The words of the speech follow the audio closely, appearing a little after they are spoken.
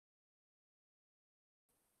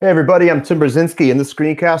Hey everybody, I'm Tim Brzezinski. In this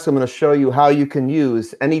screencast, I'm going to show you how you can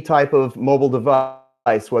use any type of mobile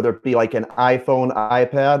device, whether it be like an iPhone,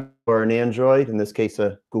 iPad, or an Android, in this case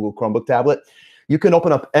a Google Chromebook tablet. You can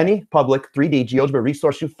open up any public 3D GeoGebra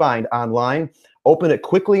resource you find online, open it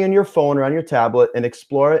quickly in your phone or on your tablet, and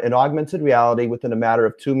explore it in augmented reality within a matter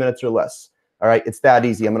of 2 minutes or less. All right, it's that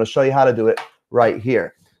easy. I'm going to show you how to do it right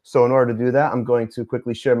here. So in order to do that, I'm going to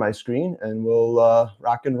quickly share my screen and we'll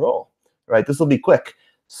rock and roll. All right, this will be quick.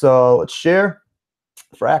 So let's share,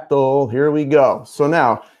 fractal, here we go. So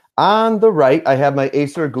now on the right, I have my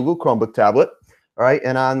Acer Google Chromebook tablet, all right?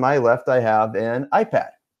 And on my left, I have an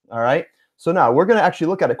iPad, all right? So now we're gonna actually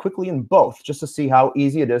look at it quickly in both just to see how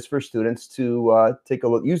easy it is for students to take a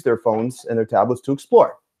look, use their phones and their tablets to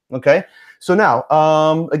explore, okay? So now,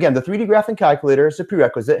 again, the 3D graphing calculator is a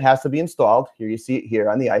prerequisite, it has to be installed. Here you see it here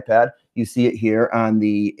on the iPad. You see it here on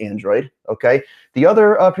the Android, okay? The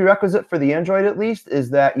other prerequisite for the Android, at least, is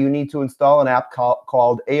that you need to install an app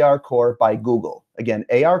called AR Core by Google. Again,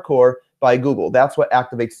 AR Core by Google. That's what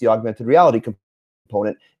activates the augmented reality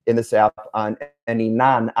component in this app on any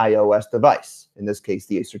non-iOS device. In this case,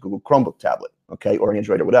 the Acer Google Chromebook tablet, okay? Or an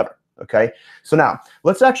Android or whatever. Okay, so now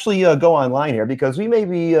let's actually go online here because we may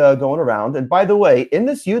be going around. And by the way, in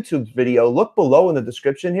this YouTube video, look below in the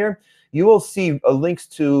description here. You will see links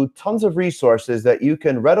to tons of resources that you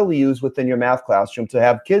can readily use within your math classroom to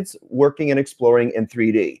have kids working and exploring in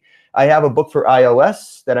 3D. I have a book for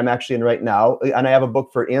iOS that I'm actually in right now, and I have a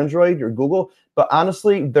book for Android or Google, but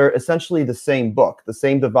honestly, they're essentially the same book, the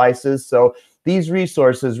same devices. So these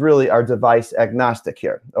resources really are device agnostic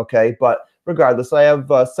here, okay? But regardless, I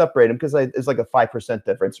have separated them because it's like a 5%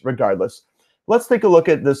 difference regardless. Let's take a look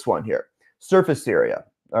at this one here, surface area.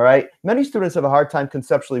 All right, many students have a hard time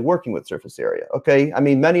conceptually working with surface area, okay? I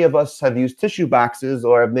mean, many of us have used tissue boxes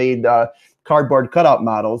or have made cardboard cutout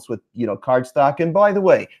models with, cardstock. And by the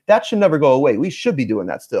way, that should never go away. We should be doing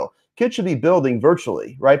that still. Kids should be building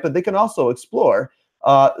virtually, right? But they can also explore.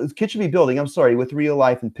 Kids should be building, with real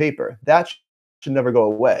life and paper. That should never go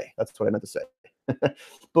away. That's what I meant to say.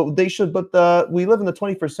 But they should. But we live in the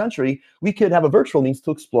 21st century. We could have a virtual means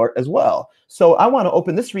to explore as well. So I want to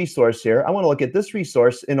open this resource here. I want to look at this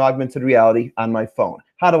resource in augmented reality on my phone.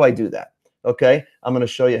 How do I do that? Okay, I'm going to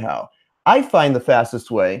show you how. I find the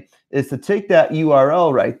fastest way is to take that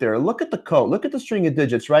URL right there. Look at the code. Look at the string of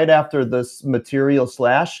digits right after this material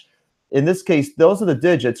slash. In this case, those are the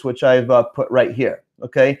digits which I've put right here.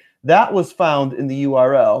 Okay, that was found in the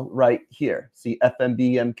URL right here. See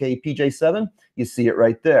FMBMKPJ7? You see it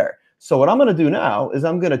right there. So what I'm going to do now is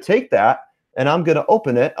I'm going to take that and I'm going to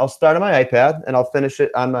open it. I'll start on my iPad and I'll finish it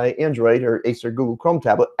on my Android or Acer Google Chrome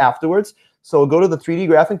tablet afterwards. So we'll go to the 3D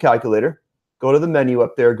graphing calculator, go to the menu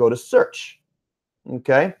up there, go to search.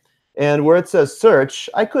 Okay. And where it says search,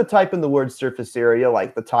 I could type in the word surface area,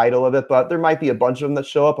 like the title of it, but there might be a bunch of them that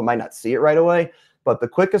show up. I might not see it right away. But the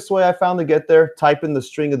quickest way I found to get there, type in the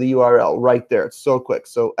string of the URL right there. It's so quick.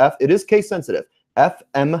 So it is case sensitive.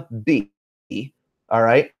 FMB, all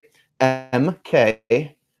right,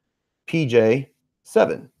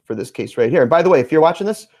 MKPJ7 for this case right here. And by the way, if you're watching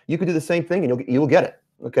this, you could do the same thing and you will get it.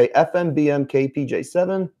 Okay,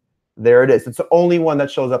 FMBMKPJ7, there it is. It's the only one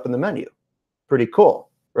that shows up in the menu. Pretty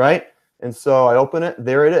cool, right? And so I open it,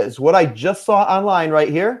 there it is. What I just saw online right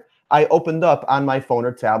here, I opened up on my phone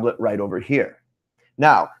or tablet right over here.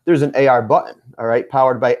 Now, there's an AR button, all right,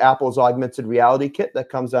 powered by Apple's Augmented Reality Kit that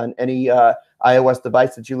comes on any iOS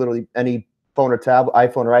device that you literally, any phone or tablet,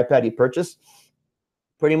 iPhone or iPad you purchase,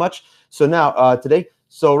 pretty much. So now,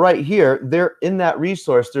 so right here, there in that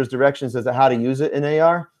resource, there's directions as to how to use it in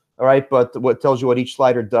AR, all right, but what tells you what each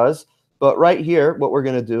slider does. But right here, what we're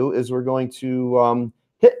going to do is we're going to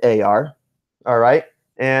hit AR, all right,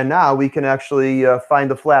 and now we can actually find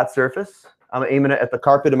the flat surface. I'm aiming it at the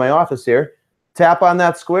carpet in my office here. Tap on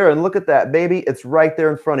that square and look at that, baby. It's right there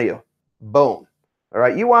in front of you. Boom. All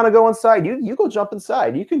right. You want to go inside? You go jump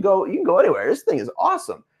inside. You can go anywhere. This thing is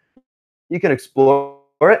awesome. You can explore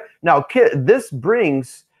it. Now, kid, this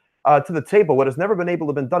brings to the table what has never been able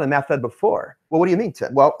to be done in Math Ed before. Well, what do you mean,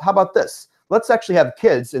 Tim? Well, how about this? Let's actually have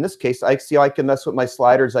kids. In this case, I see I can mess with my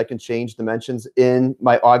sliders. I can change dimensions in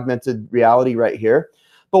my augmented reality right here.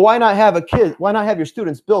 But why not have why not have your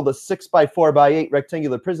students build a 6x4x8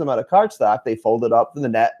 rectangular prism out of cardstock? They fold it up in the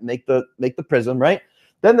net, make the prism, right?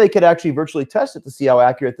 Then they could actually virtually test it to see how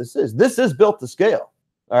accurate this is. This is built to scale,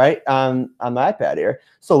 all right, on my iPad here.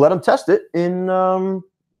 So let them test it in,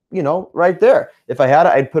 right there. If I had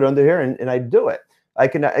it, I'd put it under here and I'd do it. I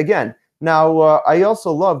can, again, now I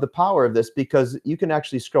also love the power of this because you can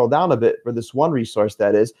actually scroll down a bit for this one resource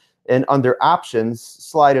that is, and under options,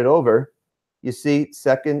 slide it over. You see,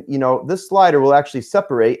 second, this slider will actually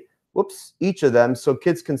separate, whoops, each of them so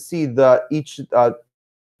kids can see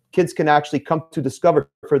kids can actually come to discover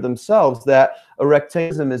for themselves that a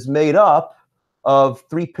rectangle is made up of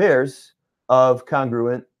 3 pairs of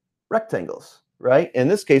congruent rectangles, right? In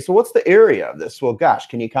this case, so what's the area of this? Well, gosh,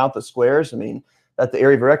 can you count the squares? I mean, that the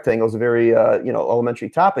area of a rectangle is a very, elementary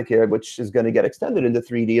topic here, which is going to get extended into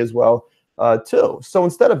 3D as well, too. So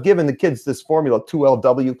instead of giving the kids this formula,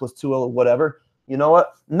 2LW plus 2L whatever, you know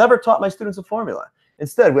what? Never taught my students a formula.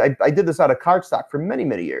 Instead, I did this out of cardstock for many,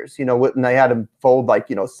 many years, and I had them fold like,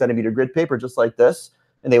 centimeter grid paper just like this,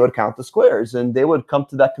 and they would count the squares, and they would come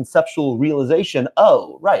to that conceptual realization,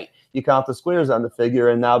 oh, right, you count the squares on the figure,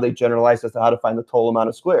 and now they generalize as to how to find the total amount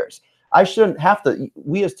of squares. I shouldn't have to,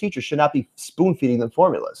 we as teachers should not be spoon feeding them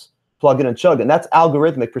formulas, plugging and chugging. That's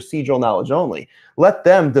algorithmic procedural knowledge only. Let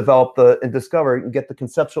them develop and discover and get the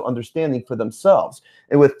conceptual understanding for themselves.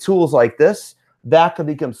 And with tools like this, that could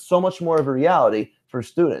become so much more of a reality for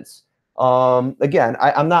students. Again,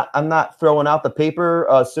 I'm not throwing out the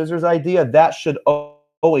paper scissors idea. That should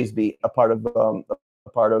always be a part of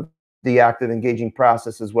the active engaging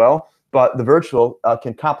process as well. But the virtual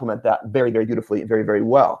can complement that very, very beautifully, very, very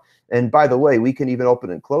well. And by the way, we can even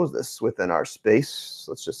open and close this within our space.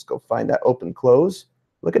 Let's just go find that open close.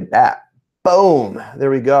 Look at that. Boom. There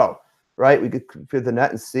we go. Right? We could fit the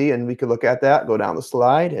net and see, and we could look at that, go down the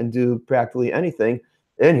slide, and do practically anything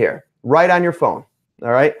in here, right on your phone.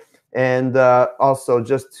 All right. And also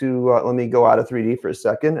just to let me go out of 3D for a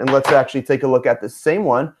second, and let's actually take a look at the same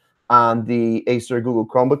one on the Acer Google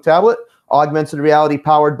Chromebook tablet, augmented reality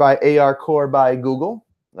powered by AR Core by Google.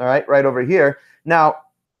 All right, right over here. Now,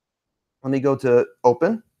 let me go to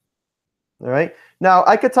open. All right. Now,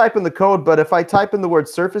 I could type in the code, but if I type in the word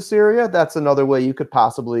surface area, that's another way you could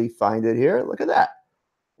possibly find it here. Look at that.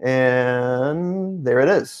 And there it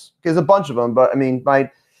is. There's a bunch of them, but I mean,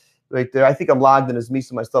 right there, I think I'm logged in as me,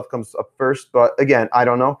 so my stuff comes up first. But again, I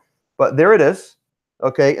don't know. But there it is.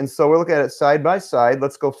 Okay, and so we're looking at it side by side.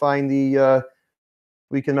 Let's go find the,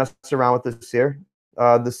 we can mess around with this here.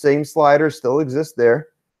 The same slider still exists there.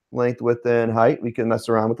 Length, width, and height. We can mess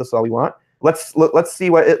around with this all we want. Let's see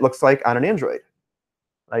what it looks like on an Android.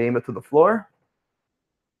 I aim it to the floor.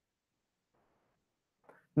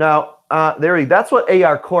 Now, that's what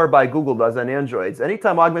AR Core by Google does on Androids.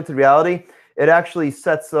 Anytime augmented reality, it actually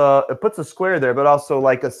sets, it puts a square there, but also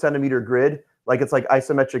like a centimeter grid, like it's like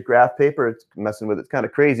isometric graph paper. It's messing with it. It's kind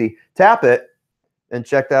of crazy. Tap it and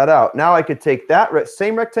check that out. Now I could take that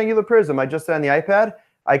same rectangular prism I just did on the iPad.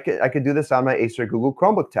 I could do this on my Acer Google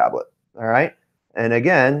Chromebook tablet. All right. And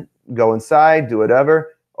again, go inside, do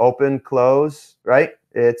whatever, open, close, right?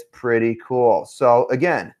 It's pretty cool. So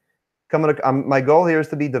again, my goal here is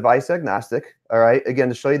to be device agnostic. All right. Again,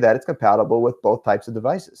 to show you that it's compatible with both types of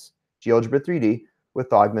devices. GeoGebra 3D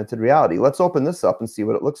with augmented reality. Let's open this up and see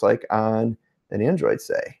what it looks like on an Android,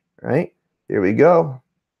 say. All right. Here we go.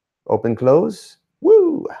 Open, close.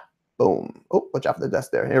 Woo. Boom. Oh, watch out for the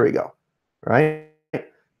dust there. Here we go. All right.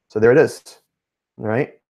 So there it is. All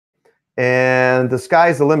right. And the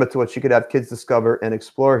sky's the limit to what you could have kids discover and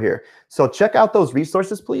explore here. So check out those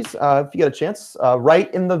resources, please, if you get a chance.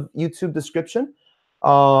 Right in the YouTube description.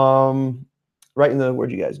 Right in the,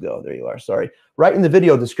 where'd you guys go? There you are, sorry. Right in the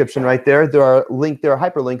video description right there, there are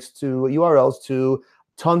hyperlinks to URLs to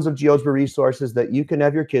tons of GeoGebra resources that you can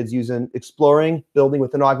have your kids using, exploring, building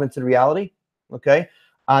with an augmented reality, okay,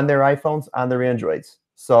 on their iPhones, on their Androids.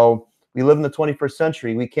 So we live in the 21st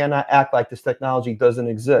century. We cannot act like this technology doesn't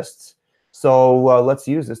exist. So let's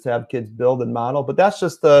use this to have kids build and model. But that's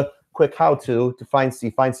just a quick how-to to find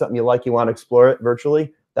something you like, you want to explore it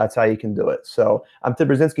virtually. That's how you can do it. So I'm Tim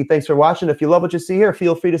Brzezinski. Thanks for watching. If you love what you see here,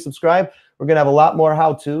 feel free to subscribe. We're going to have a lot more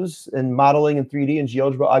how-tos in modeling in 3D and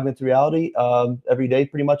GeoGebra augmented reality every day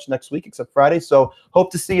pretty much next week except Friday. So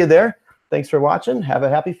hope to see you there. Thanks for watching. Have a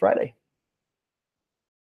happy Friday.